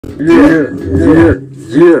I check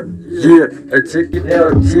it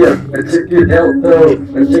out, I check it out though,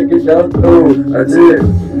 I check it out though, I did,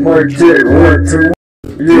 mic check, 1, 2,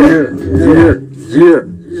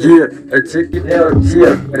 I check it out, I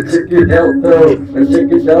check it out though, I check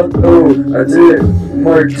it out though, I did,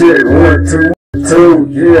 mic check, 1, 2,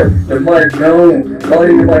 the mic on,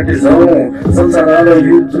 volume mic is on, sometimes I don't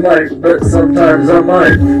use the mic, but sometimes I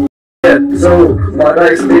might. So my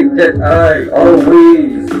dice think that I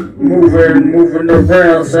always moving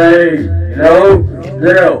around saying,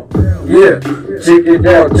 check it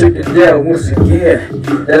out once again.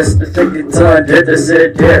 That's the second time that I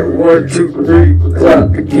said that. 1, 2, 3,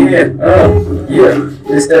 clap again.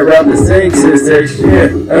 It's that rap the sing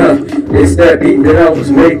sensation. It's that beat that I was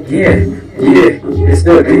making. It's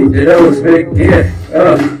the beat that I was making.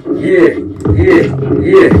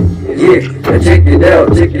 Check it out,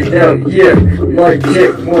 mic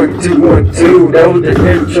check, 1, 2, 1, 2. That was the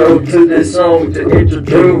intro to this song to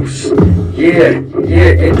introduce.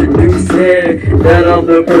 Introducing that I'm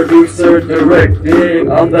the producer, directing.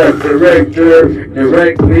 I'm the director,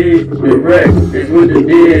 direct me, direct is what it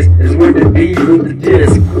is what it be with the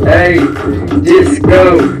disc. Hey,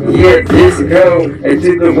 disco, disco, and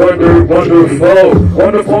to the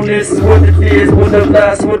wonderfulness is what it is, what the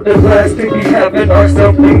blast, to be having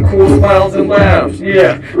ourselves in cool smiles and laughs,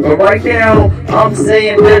 but right now, I'm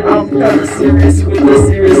saying that I'm kinda serious with the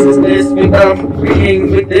seriousness when I'm being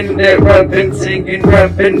within that rapping, singing,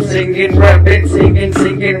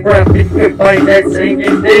 combine that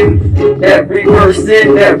singing, then that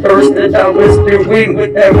reversing, that verse that I was doing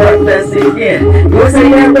with that rap that's singing. You say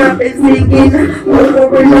that rapping, singing,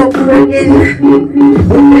 over and over again,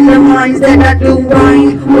 within the lines that I do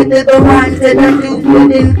rhyme, within the rhymes that I do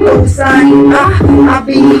put in cosign. I'll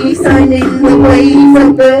be signing the waves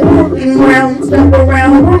of the walking round, step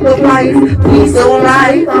around, work of life, be so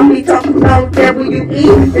alive. I'll be talking about W-E,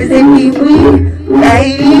 as in we,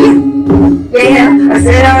 I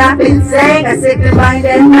said I rap and sang, I said combine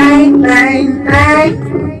that thing.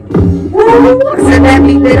 Woo, I said that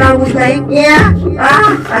beat that I was making,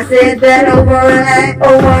 I said that over and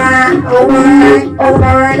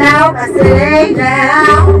out, I said hey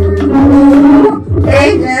now,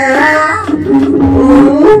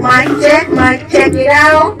 ooh, mic check it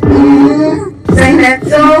out, sing that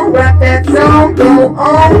song, rap that song, go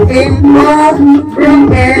on and on,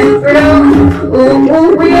 through and through,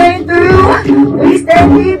 ooh, we ain't through, we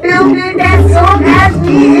steady building that song as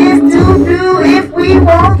we is to do if we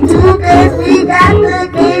want to, cause we got the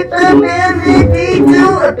capability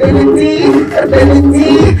to, ability,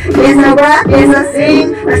 yes I rap, yes I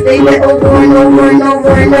sing, I say that over and over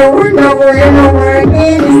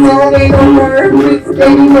again, this song ain't over, we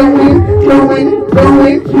steady going,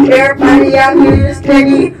 everybody out here is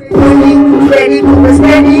steady, moving, steady,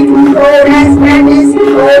 oh that's madness,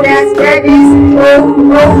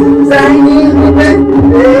 oh, signing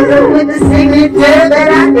with the signature that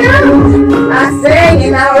I do, I say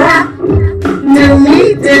and I rap, to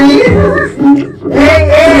me, to you,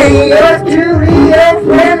 hey, yours truly, your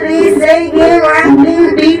friendly, singing,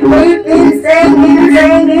 rapping, beat making, singing,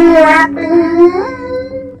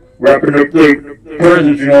 rapping up the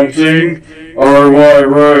present, you know what I'm saying?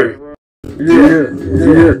 Ray.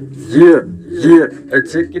 I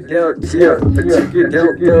check it out, I check it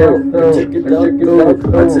out,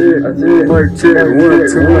 I did, mic check,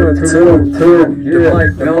 1, 2, the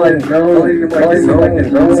mic on,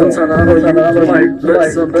 sometimes I don't use the mic,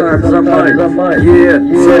 but sometimes I might,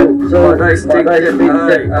 so my dice think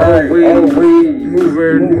that I always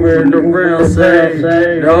moving around saying,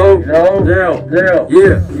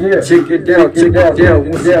 check it out,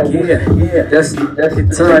 once again, that's the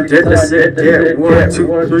time that I said that, 1,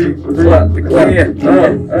 2, 3, clap again,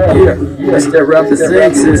 it's that rap the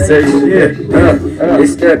sing sensation,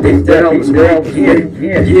 it's that beat that I was making,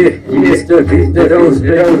 it's that beat that I was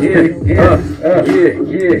making,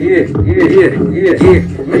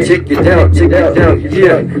 check it out,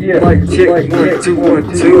 mic check, 1, 2,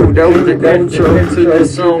 1, 2, that was the intro to the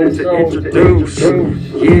song to introduce,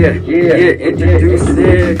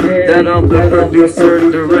 introducing that I'm the producer,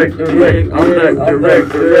 directing, I'm that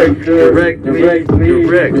director, direct me,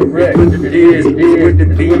 direct, what it is, what the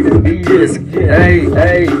beat, disc,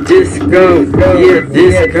 hey, disco,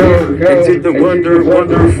 disco, into the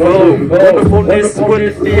wonderfulness, what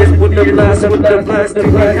it is, what the blast, that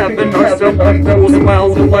we having ourselves in cool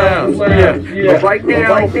smiles and laughs, but right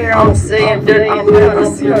now, I'm saying that I'm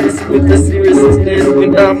not serious with the seriousness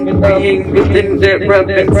when I'm being within that rap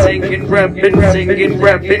rapping, singing, rapping, singing,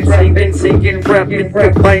 rapping, singing, singing, rapping.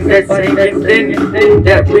 Combine that singing, then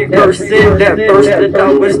that reversing, that verse that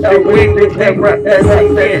I was doing with that rap that's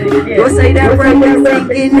singing. You'll say that rap is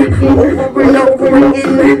singing over and over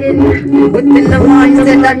again. Within the lines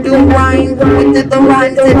that I do rhyme, within the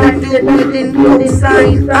rhymes that I do within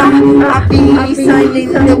cosign. I be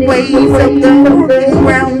signing the waves of the working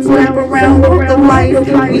grounds, wrap around the life.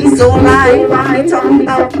 We so live. We talking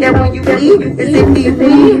about WE, is it we?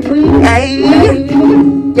 Hey,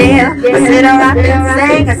 yeah. I said I rap and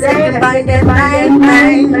sang. I said combine that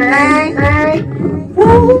bang.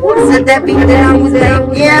 Woo. Said that beat that I was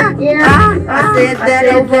like, yeah. I said that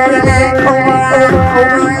over and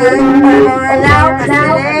out. I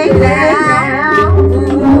said,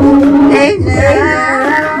 hey now.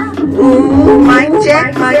 Ooh, mic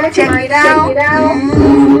check it out.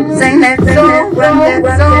 Sing that song, rap that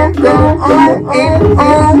song, go on and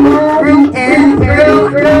on, through and through.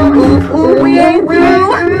 Ooh, we ain't through.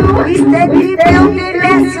 We steady building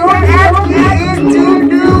that song as we is to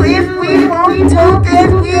do. If we want to, then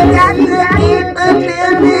we got the ability.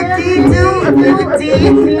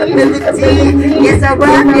 Yes, I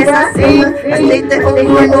rap, yes, I sing. I say that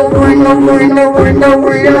over and over and over and over and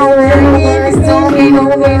over and over again. This song ain't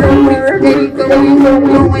over. Steady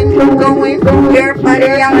going. Everybody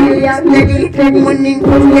out here steady, winning,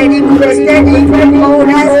 steady. Oh,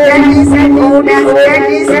 that's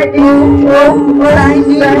steady. Oh, I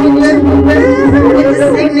need with the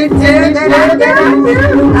signature that I got.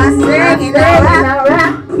 I sing it all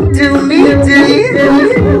rap. Do me, do you?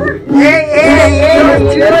 Hey,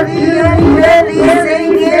 truly, really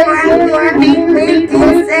singing, rapping,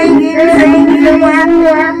 making, singing,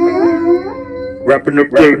 Wrapping up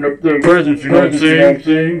the presents, you know what I'm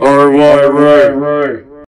saying? Right.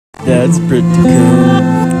 That's pretty cool.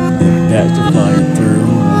 That's to flying through.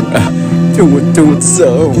 Doing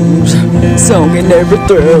song and never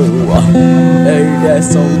through. Hey, that's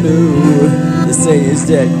so new. The sayings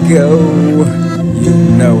that go. You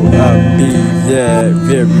know I'll be that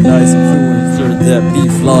very nice influencer that be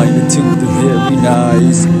flying into the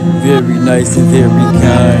very nice and very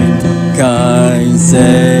kind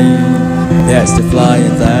saying. That's the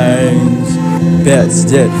flying things. That's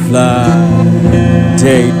that fly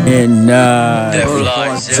day and night. That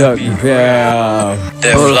flies everywhere.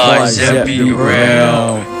 That flies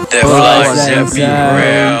everywhere. That flies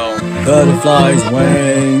everywhere. Butterflies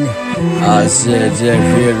wing. I said that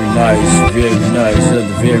very nice of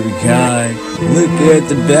the very kind. Look at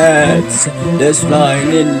the bats that's flying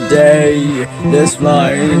in the day, that's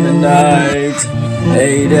flying in the night.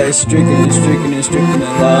 Hey, that's stricken the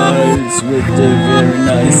lights with the very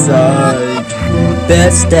nice side.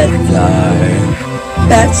 That's that fly.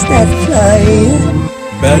 That's that fly.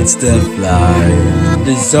 That's that fly.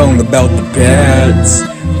 The song about the bats.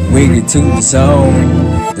 Winging to the song.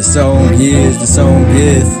 The song is,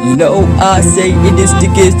 you know, I say it is the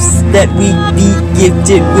gifts that we be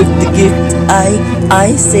gifted with the gift.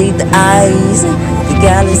 I say the eyes, the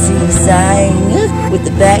galaxy sign, with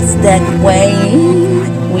the backs that wing,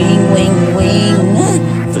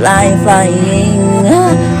 flying,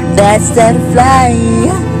 that's that fly,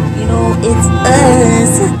 you know it's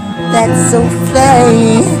us, that's so fly,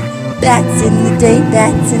 that's in the day,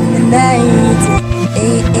 that's in the night,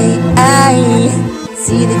 I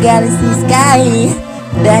see the galaxy sky,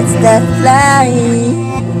 that's that fly,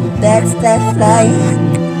 that's that fly,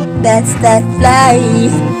 that's that fly,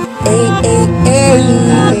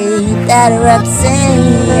 that rap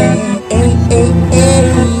saying,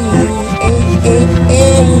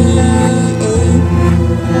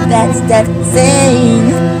 that's that saying,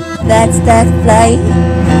 that's that fly.